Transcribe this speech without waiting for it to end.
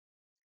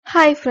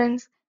Hi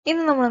friends,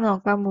 ഇന്ന് നമ്മൾ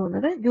നോക്കാൻ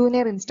പോകുന്നത്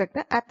junior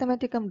instructor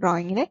അത്തമാറ്റിക് come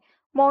ഡ്രോയിങ്ങിലെ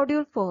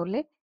module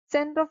 4ലെ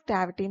centre of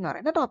gravity എന്ന്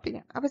പറയുന്ന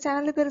ടോപ്പിക്കാണ്. അപ്പോൾ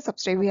ചാനൽ ഇതുവരെ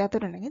സബ്സ്ക്രൈബ്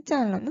ചെയ്യാത്തവരുണ്ടെങ്കിൽ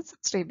ചാനൽ ഒന്ന്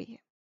സബ്സ്ക്രൈബ് ചെയ്യുക.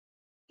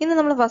 ഇന്ന്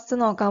നമ്മൾ ഫസ്റ്റ്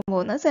നോക്കാൻ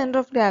പോകുന്നത് സെന്റർ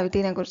ഓഫ്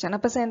ഗ്രാവിറ്റിനെ കുറിച്ചാണ്.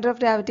 അപ്പോൾ സെന്റർ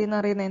ഓഫ് ഗ്രാവിറ്റി എന്ന്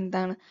പറയുന്നത്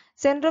എന്താണ്?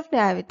 Centre of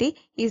gravity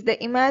is the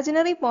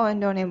imaginary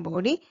point on A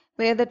body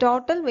where the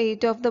total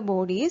weight of the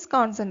body is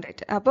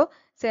concentrated. അപ്പോൾ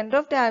സെന്റർ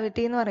ഓഫ്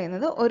ഗ്രാവിറ്റി എന്ന്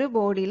പറയുന്നത് ഒരു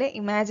ബോഡിയിലെ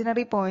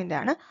ഇമാജിനറി പോയിന്റ്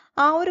ആണ്.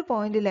 ആ ഒരു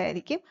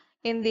പോയിന്റിലായിരിക്കും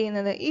എന്ത്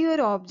ചെയ്യുന്നത്, ഈ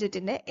ഒരു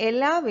ഓബ്ജക്റ്റിന്റെ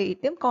എല്ലാ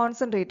വെയിറ്റും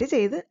കോൺസെൻട്രേറ്റ്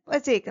ചെയ്ത്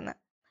വെച്ചേക്കുന്നത്.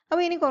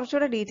 അപ്പോൾ ഇനി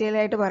കുറച്ചുകൂടെ ഡീറ്റെയിൽ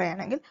ആയിട്ട്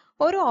പറയുകയാണെങ്കിൽ,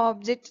 ഒരു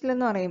ഓബ്ജക്റ്റിൽ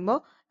എന്ന് പറയുമ്പോൾ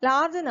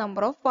ലാർജ്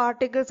നമ്പർ ഓഫ്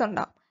പാർട്ടിക്കിൾസ്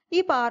ഉണ്ടാവും.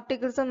 ഈ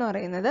പാർട്ടിക്കിൾസ് എന്ന്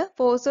പറയുന്നത്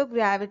ഫോഴ്സ് ഓഫ്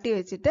ഗ്രാവിറ്റി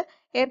വെച്ചിട്ട്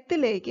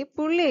എർത്തിലേക്ക്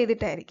പുൾ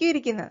ചെയ്തിട്ടായിരിക്കും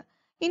ഇരിക്കുന്നത്.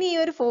 ഇനി ഈ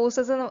ഒരു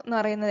ഫോഴ്സസ് എന്ന്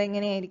പറയുന്നത്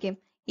എങ്ങനെയായിരിക്കും?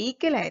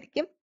 ഈക്വൽ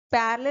ആയിരിക്കും,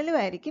 പാരലലും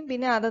ആയിരിക്കും,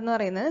 പിന്നെ അതെന്ന്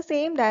പറയുന്നത്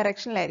സെയിം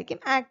ഡയറക്ഷനിലായിരിക്കും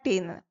ആക്ട്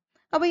ചെയ്യുന്നത്.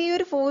 അപ്പോൾ ഈ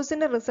ഒരു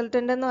ഫോഴ്സിന്റെ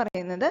റിസൾട്ടന്റ് എന്ന്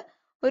പറയുന്നത്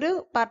ഒരു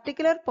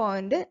പർട്ടിക്കുലർ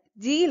പോയിന്റ്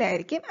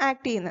ജിയിലായിരിക്കും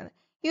ആക്ട് ചെയ്യുന്നത്.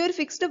 ഈ ഒരു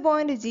ഫിക്സ്ഡ്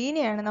പോയിന്റ്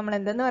ജിനെയാണ് നമ്മൾ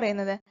എന്തെന്ന്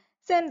പറയുന്നത്?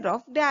 സെന്റർ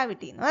ഓഫ്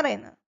ഗ്രാവിറ്റി എന്ന്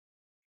പറയുന്നത്.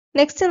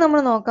 നെക്സ്റ്റ് നമ്മൾ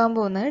നോക്കാൻ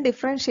പോകുന്നത്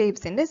different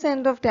ഷേപ്സിന്റെ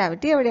centre of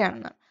gravity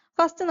എവിടെയാണെന്നാണ്.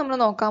 First നമ്മൾ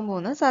നോക്കാൻ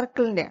പോകുന്നത്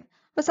സർക്കിളിന്റെയാണ്.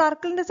 അപ്പോൾ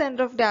സർക്കിളിന്റെ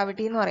സെന്റർ ഓഫ്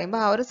ഗ്രാവിറ്റി എന്ന്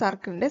പറയുമ്പോൾ ആ ഒരു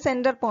സർക്കിളിന്റെ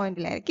സെന്റർ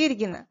പോയിന്റിലായിരിക്കും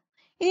ഇരിക്കുന്നത്.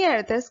 ഇനി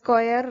അടുത്ത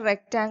സ്ക്വയർ,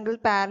 റെക്ടാങ്കിൾ,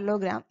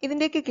 പാരലോഗ്രാം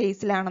ഇതിന്റെയൊക്കെ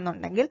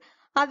കേസിലാണെന്നുണ്ടെങ്കിൽ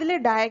അതിൽ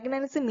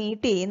ഡയഗണൽസ്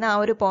മീറ്റ് ചെയ്യുന്ന ആ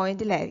ഒരു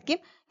പോയിന്റിലായിരിക്കും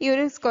ഈ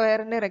ഒരു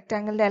സ്ക്വയറിന്റെ,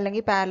 റെക്ടാങ്കിളിന്റെ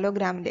അല്ലെങ്കിൽ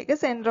പാരലോഗ്രാമിന്റെ ഒക്കെ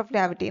സെന്റർ ഓഫ്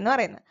ഗ്രാവിറ്റി എന്ന്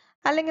പറയുന്നത്.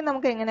 അല്ലെങ്കിൽ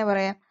നമുക്ക് എങ്ങനെ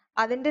പറയാം,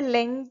 അതിന്റെ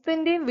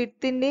ലെങ്തിന്റെയും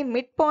വിഡ്ത്തിന്റെയും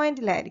മിഡ്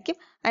പോയിന്റിലായിരിക്കും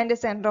അതിന്റെ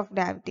സെന്റർ ഓഫ്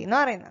ഗ്രാവിറ്റി എന്ന്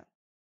പറയുന്നത്.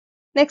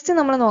 നെക്സ്റ്റ്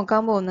നമ്മൾ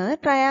നോക്കാൻ പോകുന്നത്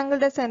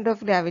ട്രയാങ്കിളുടെ സെന്റർ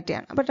ഓഫ് ഗ്രാവിറ്റി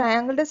ആണ്. അപ്പോൾ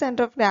ട്രയാങ്കിളുടെ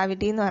സെന്റർ ഓഫ്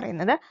ഗ്രാവിറ്റി എന്ന്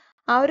പറയുന്നത്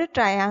ആ ഒരു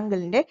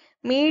ട്രയാങ്കിളിന്റെ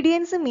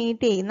മീഡിയൻസ്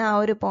മീറ്റ് ചെയ്യുന്ന ആ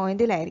ഒരു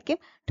പോയിന്റിലായിരിക്കും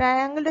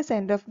ട്രയാങ്കിളുടെ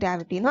സെന്റർ ഓഫ്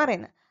ഗ്രാവിറ്റി എന്ന്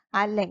പറയുന്നത്.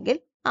 അല്ലെങ്കിൽ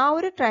ആ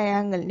ഒരു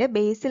ട്രയാങ്കിളിന്റെ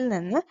ബേസിൽ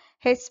നിന്ന്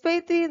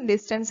h/3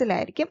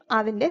 ഡിസ്റ്റൻസിലായിരിക്കും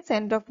അതിന്റെ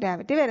സെന്റർ ഓഫ്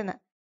ഗ്രാവിറ്റി വരുന്നത്.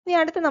 ഇനി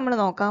അടുത്ത് നമ്മൾ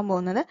നോക്കാൻ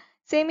പോകുന്നത്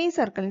സെമി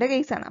സർക്കിളിന്റെ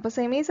കേസാണ്. അപ്പോൾ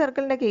സെമി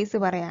സർക്കിളിന്റെ കേസ്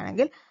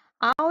പറയുകയാണെങ്കിൽ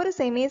ആ ഒരു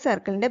സെമി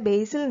സർക്കിളിന്റെ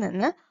ബേസിൽ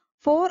നിന്ന്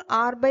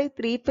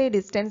 4r/3π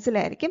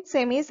ഡിസ്റ്റൻസിലായിരിക്കും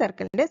സെമി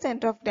സർക്കിളിന്റെ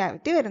സെന്റർ ഓഫ്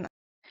ഗ്രാവിറ്റി വരുന്നത്.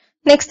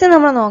 നെക്സ്റ്റ്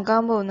നമ്മൾ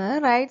നോക്കാൻ പോകുന്നത്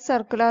റൈറ്റ്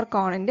സർക്കുലർ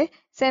കോണിന്റെ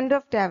സെന്റർ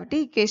ഓഫ് ഗ്രാവിറ്റി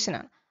ഇക്വേഷൻ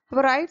ആണ്.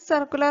 അപ്പോൾ റൈറ്റ്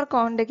സർക്കുലർ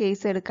കോണിന്റെ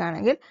കേസ്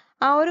എടുക്കുകയാണെങ്കിൽ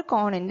ആ ഒരു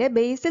കോണിന്റെ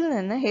ബേസിൽ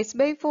നിന്ന്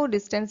h/4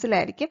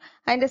 ഡിസ്റ്റൻസിലായിരിക്കും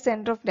അതിന്റെ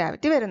സെന്റർ ഓഫ്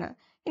ഗ്രാവിറ്റി വരുന്നത്.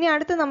 ഇനി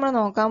അടുത്ത് നമ്മൾ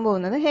നോക്കാൻ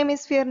പോകുന്നത്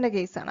ഹെമിസ്ഫിയറിന്റെ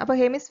കേസാണ്. അപ്പോൾ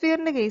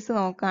ഹെമിസ്ഫിയറിന്റെ കേസ്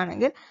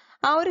നോക്കുകയാണെങ്കിൽ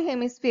ആ ഒരു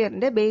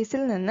ഹെമിസ്ഫിയറിന്റെ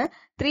ബേസിൽ നിന്ന്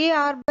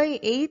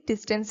 3r/8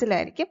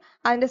 ഡിസ്റ്റൻസിലായിരിക്കും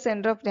അതിന്റെ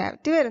സെന്റർ ഓഫ്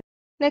ഗ്രാവിറ്റി വരുന്നത്.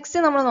 നെക്സ്റ്റ്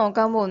നമ്മൾ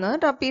നോക്കാൻ പോകുന്നത്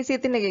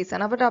ട്രപ്പീസിയത്തിന്റെ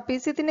കേസാണ്. അപ്പോൾ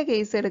ട്രപ്പീസിയത്തിന്റെ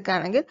കേസ്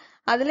എടുക്കുകയാണെങ്കിൽ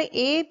അതിൽ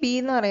എ ബി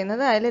എന്ന്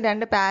പറയുന്നത് അതിൽ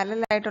രണ്ട്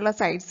പാരലൽ ആയിട്ടുള്ള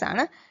സൈഡ്സ്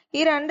ആണ്. ഈ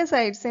രണ്ട്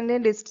സൈഡ്സിന്റെ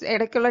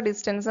ഇടയ്ക്കുള്ള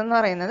ഡിസ്റ്റൻസ് എന്ന്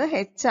പറയുന്നത് h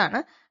ആണ്.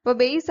 അപ്പോൾ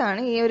ബേസ്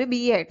ആണ് ഈ ഒരു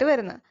ബി ആയിട്ട്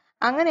വരുന്നത്.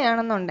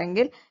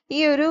 അങ്ങനെയാണെന്നുണ്ടെങ്കിൽ ഈ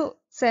ഒരു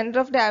centre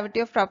of gravity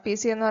of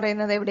trapezium എന്ന്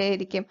പറയുന്നത്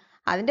എവിടെയായിരിക്കും?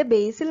 അതിന്റെ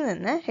ബേസിൽ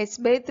നിന്ന്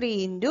h/3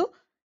 ഇൻറ്റു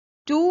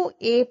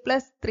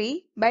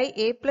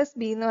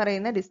 2a+3/a+b എന്ന്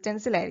പറയുന്ന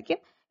ഡിസ്റ്റൻസിലായിരിക്കും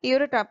ഈ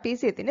ഒരു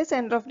ട്രപ്പീസിയത്തിന്റെ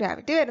സെന്റർ ഓഫ്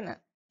ഗ്രാവിറ്റി വരുന്നത്.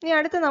 ഇനി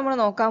അടുത്ത് നമ്മൾ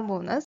നോക്കാൻ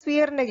പോകുന്നത്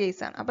സ്ഫിയറിന്റെ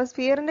കേസാണ്. അപ്പോൾ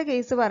സ്ഫിയറിന്റെ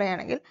കേസ്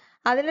പറയുകയാണെങ്കിൽ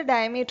അതിന്റെ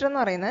ഡയമീറ്റർ എന്ന്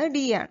പറയുന്നത് d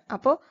ആണ്.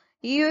 അപ്പോൾ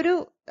ഈ ഒരു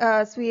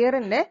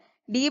സ്ഫിയറിന്റെ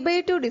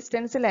d/2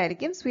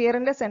 ഡിസ്റ്റൻസിലായിരിക്കും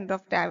സ്ഫിയറിന്റെ സെന്റർ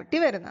ഓഫ് ഗ്രാവിറ്റി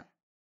വരുന്നത്.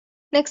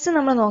 നെക്സ്റ്റ്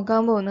നമ്മൾ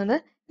നോക്കാൻ പോകുന്നത്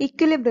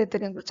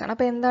ഇക്വിലിബ്രിയത്തിനെ കുറിച്ചാണ്.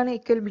 അപ്പോൾ എന്താണ്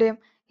ഇക്വിലിബ്രിയം?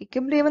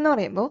 ഇക്വിലിബ്രിയം എന്ന്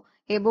പറയുമ്പോൾ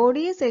A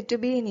body is said to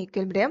be in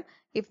equilibrium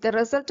if the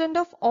resultant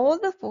of all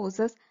the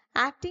forces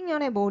acting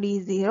on A body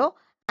is 0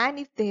 and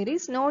if there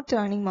is no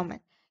turning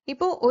moment.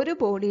 ഇപ്പോൾ ഒരു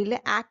ബോഡിയിൽ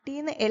ആക്ട്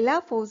ചെയ്യുന്ന എല്ലാ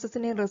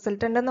ഫോഴ്സസിന്റെയും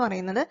റിസൾട്ടന്റ് എന്ന്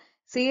പറയുന്നത്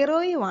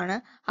 0യുമാണ്.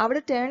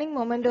 അവിടെ ടേണിംഗ്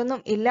മൊമെന്റ് ഒന്നും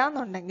ഇല്ല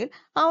എന്നുണ്ടെങ്കിൽ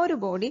ആ ഒരു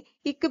ബോഡി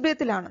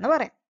ഇക്വിലിബ്രിയത്തിലാണെന്ന്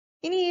പറയാം.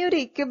 ഇനി ഈ ഒരു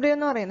ഇക്വിലിബ്രിയം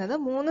എന്ന് പറയുന്നത്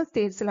 3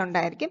 സ്റ്റേറ്റ്സിൽ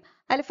ഉണ്ടായിരിക്കും.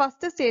 അതിൽ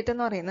ഫസ്റ്റ് സ്റ്റേറ്റ്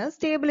എന്ന് പറയുന്നത്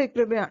സ്റ്റേബിൾ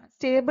ഇക്വിലിബ്രിയം ആണ്.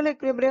 സ്റ്റേബിൾ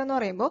ഇക്വിലിബ്രിയം എന്ന്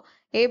പറയുമ്പോൾ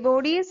A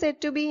body is said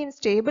to be in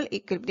stable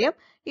equilibrium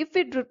if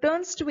it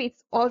returns to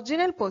its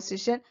original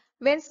position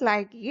when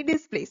slightly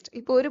displaced.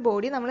 ഇപ്പോൾ ഒരു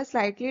ബോഡി നമ്മൾ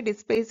സ്ലൈറ്റ്ലി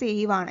ഡിസ്പ്ലേസ്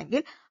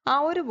ചെയ്യുവാണെങ്കിൽ ആ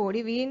ഒരു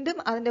ബോഡി വീണ്ടും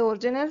അതിന്റെ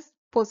ഒറിജിനൽ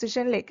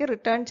പൊസിഷനിലേക്ക്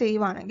റിട്ടേൺ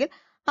ചെയ്യുവാണെങ്കിൽ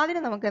അതിന്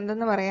നമുക്ക്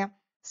എന്തെന്ന് പറയാം?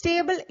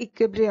 സ്റ്റേബിൾ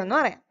ഇക്വിലിബ്രിയം എന്ന്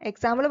പറയാം.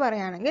 എക്സാമ്പിൾ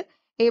പറയുകയാണെങ്കിൽ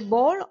A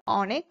ball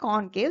on A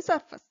concave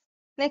surface.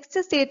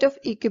 Next state of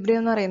equilibrium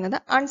എന്ന് പറയുന്നത്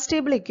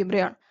അൺസ്റ്റേബിൾ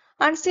ഇക്വിലിബ്രിയം ആണ്.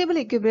 അൺസ്റ്റേബിൾ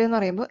ഇക്വിലിബ്രിയം എന്ന്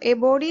പറയുമ്പോൾ A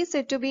body is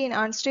said to be in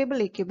unstable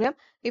equilibrium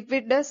if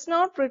it does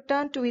not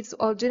return to its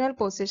original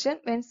position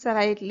when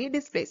slightly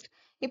displaced.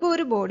 ഇപ്പോൾ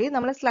ഒരു body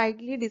നമ്മൾ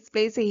slightly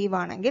displace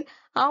ചെയ്യുവാണെങ്കിൽ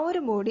ആ ഒരു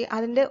ബോഡി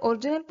അതിന്റെ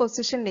ഒറിജിനൽ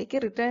പൊസിഷനിലേക്ക്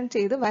റിട്ടേൺ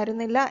ചെയ്ത്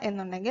വരുന്നില്ല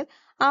എന്നുണ്ടെങ്കിൽ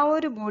ആ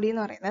ഒരു ബോഡി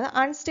എന്ന് പറയുന്നത്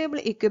അൺസ്റ്റേബിൾ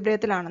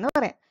ഇക്വിലിബ്രിയത്തിലാണെന്ന്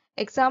പറയാം.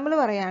 എക്സാമ്പിൾ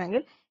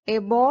പറയുകയാണെങ്കിൽ A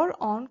ball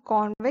on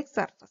convex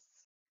surface.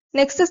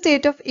 Next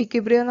state of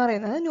equilibrium എന്ന്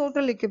പറയുന്നത്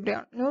ന്യൂട്രൽ ഇക്വിലിബ്രിയം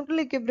ആണ്. ന്യൂട്രൽ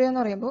ഇക്വിലിബ്രിയം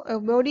എന്ന് പറയുമ്പോൾ A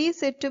body is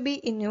said to be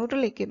in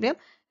neutral equilibrium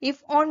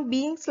if on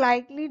being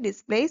slightly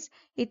displaced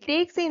it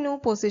takes A new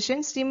position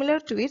similar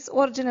to its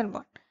original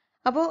one.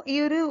 അപ്പോൾ ഈ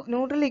ഒരു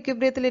neutral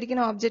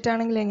ഇക്വിലിബ്രിയത്തിലിരിക്കുന്ന object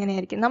ആണെങ്കിൽ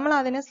എങ്ങനെയായിരിക്കും? നമ്മൾ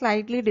അതിനെ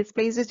സ്ലൈറ്റ്ലി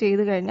ഡിസ്പ്ലേസ്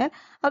ചെയ്ത് കഴിഞ്ഞാൽ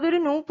അതൊരു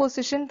ന്യൂ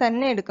പൊസിഷൻ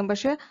തന്നെ എടുക്കും.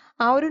 പക്ഷെ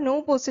ആ ഒരു ന്യൂ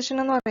പൊസിഷൻ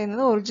എന്ന്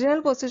പറയുന്നത് ഒറിജിനൽ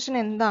പൊസിഷൻ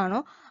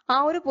എന്താണോ ആ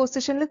ഒരു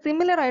പൊസിഷനിൽ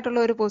സിമിലർ ആയിട്ടുള്ള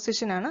ഒരു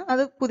പൊസിഷനാണ്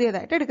അത്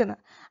പുതിയതായിട്ട്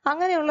എടുക്കുന്നത്.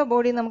 അങ്ങനെയുള്ള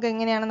ബോഡി നമുക്ക്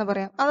എങ്ങനെയാണെന്ന്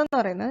പറയാം? അതെന്ന്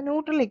പറയുന്നത്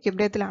ന്യൂട്രൽ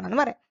ഇക്വിലിബ്രിയത്തിലാണെന്ന്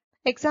പറയാം.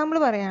 എക്സാമ്പിൾ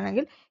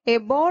പറയുകയാണെങ്കിൽ A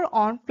ball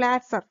on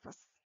flat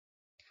surface.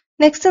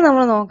 Next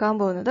നമ്മൾ നോക്കാൻ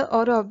പോകുന്നത്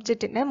ഓരോ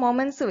ഒബ്ജക്റ്റിന്റെ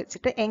മൊമെന്റ്സ്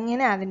വെച്ചിട്ട്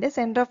എങ്ങനെ അതിന്റെ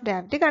സെന്റർ ഓഫ്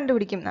ഗ്രാവിറ്റി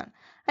കണ്ടുപിടിക്കും എന്നാണ്.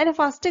 അതിന്റെ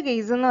ഫസ്റ്റ്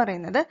കേസ് എന്ന്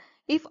പറയുന്നത്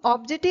if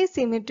object is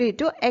symmetry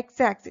to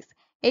X axis.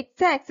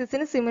 X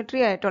ആക്സിസിന്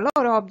symmetry ആയിട്ടുള്ള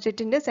ഒരു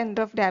ഒബ്ജക്റ്റിന്റെ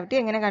സെന്റർ ഓഫ് ഗ്രാവിറ്റി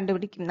എങ്ങനെ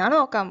കണ്ടുപിടിക്കും എന്നാണ്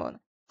നോക്കാൻ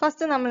പോകുന്നത്.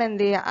 ഫസ്റ്റ് നമ്മൾ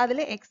എന്ത് ചെയ്യുക? അതിൽ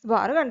എക്സ്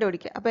ബാർ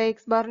കണ്ടുപിടിക്കുക. അപ്പൊ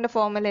എക്സ് ബാറിന്റെ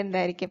ഫോർമുല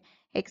എന്തായിരിക്കും?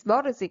 X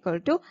bar is equal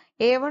to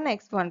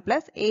a1x1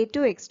 plus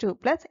a2x2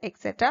 plus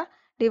etcetera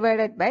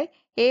divided by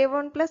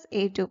a1 plus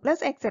a2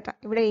 plus etcetera.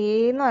 ഇവിടെ എ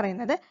എന്ന്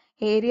പറയുന്നത്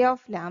ഏരിയ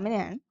ഓഫ്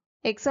ലാമിനയാണ്.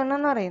 x1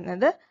 എന്ന്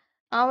പറയുന്നത്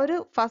ആ ഒരു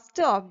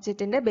ഫസ്റ്റ്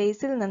ഓബ്ജക്റ്റിന്റെ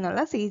ബേസിൽ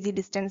നിന്നുള്ള സി ജി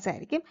ഡിസ്റ്റൻസ്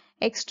ആയിരിക്കും.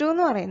 x2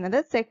 എന്ന് പറയുന്നത്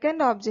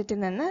സെക്കൻഡ്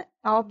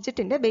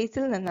ഓബ്ജക്റ്റിന്റെ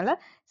ബേസിൽ നിന്നുള്ള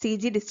സി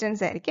ജി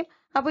ഡിസ്റ്റൻസ് ആയിരിക്കും.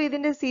 അപ്പോൾ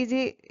ഇതിന്റെ സി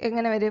ജി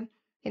എങ്ങനെ വരും?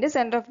 ഇതിന്റെ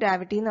സെന്റർ ഓഫ്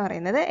ഗ്രാവിറ്റി എന്ന്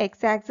പറയുന്നത്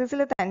എക്സ് ആക്സിസിൽ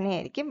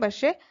തന്നെയായിരിക്കും.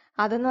 പക്ഷെ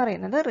അതെന്ന്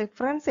പറയുന്നത്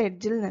റിഫറൻസ്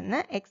എഡ്ജിൽ നിന്ന്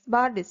എക്സ്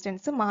ബാർ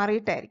ഡിസ്റ്റൻസ്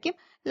മാറിയിട്ടായിരിക്കും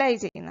ലൈ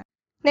ചെയ്യുന്നത്.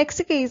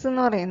 നെക്സ്റ്റ് കേസ്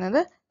എന്ന്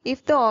പറയുന്നത്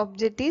if the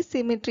object is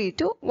symmetry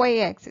to Y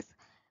axis.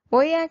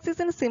 Y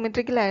ആക്സിസിന്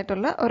symmetrical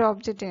ആയിട്ടുള്ള ഒരു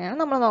ഒബ്ജക്റ്റിനെയാണ്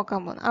നമ്മൾ നോക്കാൻ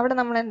പോകുന്നത്. അവിടെ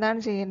നമ്മൾ എന്താണ്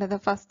ചെയ്യേണ്ടത്?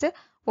 ഫസ്റ്റ്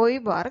വൈ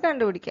ബാർ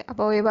കണ്ടുപിടിക്കുക.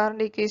 അപ്പോൾ വൈ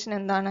ബാറിന്റെ ഇക്വേഷൻ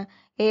എന്താണ്?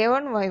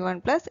 a1y1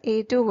 plus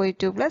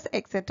a2y2 plus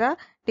etcetera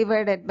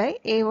divided by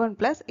a1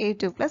 plus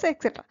a2 plus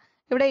etcetera.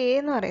 ഇവിടെ എ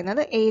എന്ന്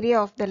പറയുന്നത് ഏരിയ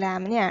ഓഫ് ദ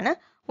ലാമിനയാണ്.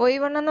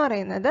 y1 എന്ന്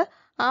പറയുന്നത്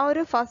ആ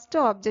ഒരു ഫസ്റ്റ്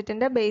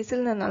ഓബ്ജക്റ്റിന്റെ ബേസിൽ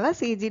നിന്നുള്ള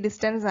സി ജി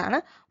ഡിസ്റ്റൻസ് ആണ്.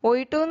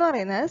 y2 എന്ന്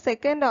പറയുന്നത്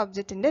സെക്കൻഡ്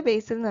ഓബ്ജക്റ്റിന്റെ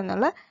ബേസിൽ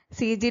നിന്നുള്ള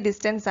സി ജി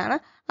ഡിസ്റ്റൻസ് ആണ്.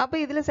 അപ്പൊ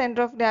ഇതിൽ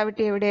സെന്റർ ഓഫ്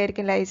ഗ്രാവിറ്റി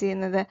എവിടെയായിരിക്കും ലൈ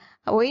ചെയ്യുന്നത്?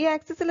 വൈ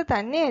ആക്സിസിൽ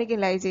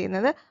തന്നെയായിരിക്കും ലൈ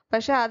ചെയ്യുന്നത്.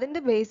 പക്ഷെ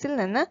അതിന്റെ ബേസിൽ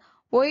നിന്ന്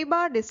വൈ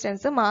ബാർ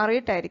ഡിസ്റ്റൻസ്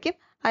മാറിയിട്ടായിരിക്കും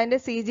അതിന്റെ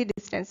സി ജി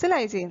ഡിസ്റ്റൻസ്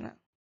ലൈ ചെയ്യുന്നത്.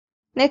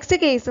 നെക്സ്റ്റ്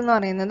കേസ് എന്ന്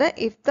പറയുന്നത്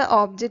if the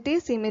object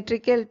is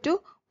symmetrical to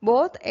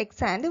both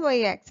X and Y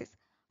axis.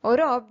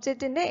 ഒരു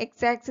ഒബ്ജക്റ്റിന്റെ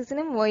എക്സ്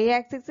ആക്സിസിനും വൈ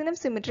ആക്സിസിനും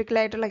സിമെട്രിക്കൽ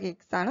ആയിട്ടുള്ള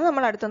കേസ് ആണ്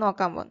നമ്മൾ അടുത്ത്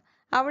നോക്കാൻ പോകുന്നത്.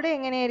 അവിടെ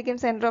എങ്ങനെയായിരിക്കും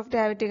സെന്റർ ഓഫ്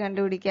ഗ്രാവിറ്റി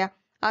കണ്ടുപിടിക്കുക?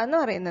 അതെന്ന്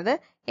പറയുന്നത്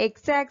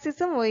എക്സ്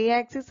ആക്സിസും വൈ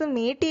ആക്സിസും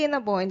മീറ്റ് ചെയ്യുന്ന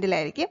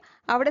പോയിന്റിലായിരിക്കും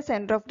അവിടെ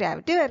സെന്റർ ഓഫ്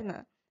ഗ്രാവിറ്റി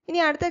വരുന്നത്. ഇനി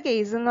അടുത്ത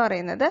കേസ് എന്ന്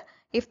പറയുന്നത്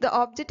if the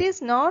object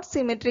is not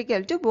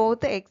symmetrical to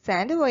both X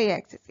and Y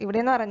axis. ഇവിടെ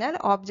എന്ന് പറഞ്ഞാൽ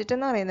ഒബ്ജക്റ്റ്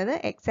എന്ന് പറയുന്നത്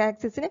എക്സ്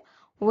ആക്സിസിനും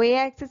വൈ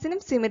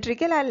ആക്സിസിനും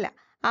സിമെട്രിക്കൽ അല്ല.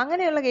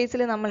 അങ്ങനെയുള്ള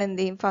കേസിൽ നമ്മൾ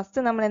എന്ത് ചെയ്യും?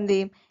 ഫസ്റ്റ് നമ്മൾ എന്ത്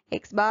ചെയ്യും?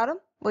 എക്സ് ബാറും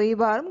വൈ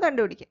ബാറും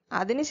കണ്ടുപിടിക്കും.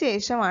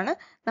 അതിനുശേഷമാണ്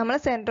നമ്മൾ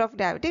സെന്റർ ഓഫ്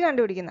ഗ്രാവിറ്റി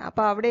കണ്ടുപിടിക്കുന്നത്.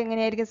 അപ്പൊ അവിടെ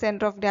എങ്ങനെയായിരിക്കും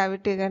സെന്റർ ഓഫ്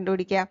ഗ്രാവിറ്റി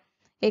കണ്ടുപിടിക്കുക?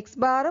 എക്സ്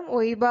ബാറും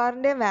വൈ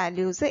ബാറിന്റെ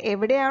വാല്യൂസ്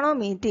എവിടെയാണോ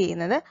മീറ്റ്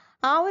ചെയ്യുന്നത്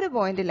ആ ഒരു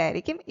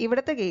പോയിന്റിലായിരിക്കും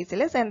ഇവിടുത്തെ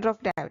കേസിൽ സെന്റർ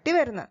ഓഫ് ഗ്രാവിറ്റി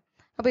വരുന്നത്.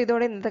 അപ്പോൾ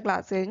ഇതോടെ ഇന്നത്തെ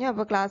ക്ലാസ് കഴിഞ്ഞു.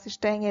 അപ്പോൾ ക്ലാസ്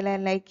ഇഷ്ടമെങ്കിൽ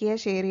ലൈക്ക്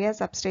ചെയ്യുക, ഷെയർ ചെയ്യുക,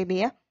 സബ്സ്ക്രൈബ്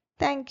ചെയ്യുക.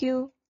 താങ്ക്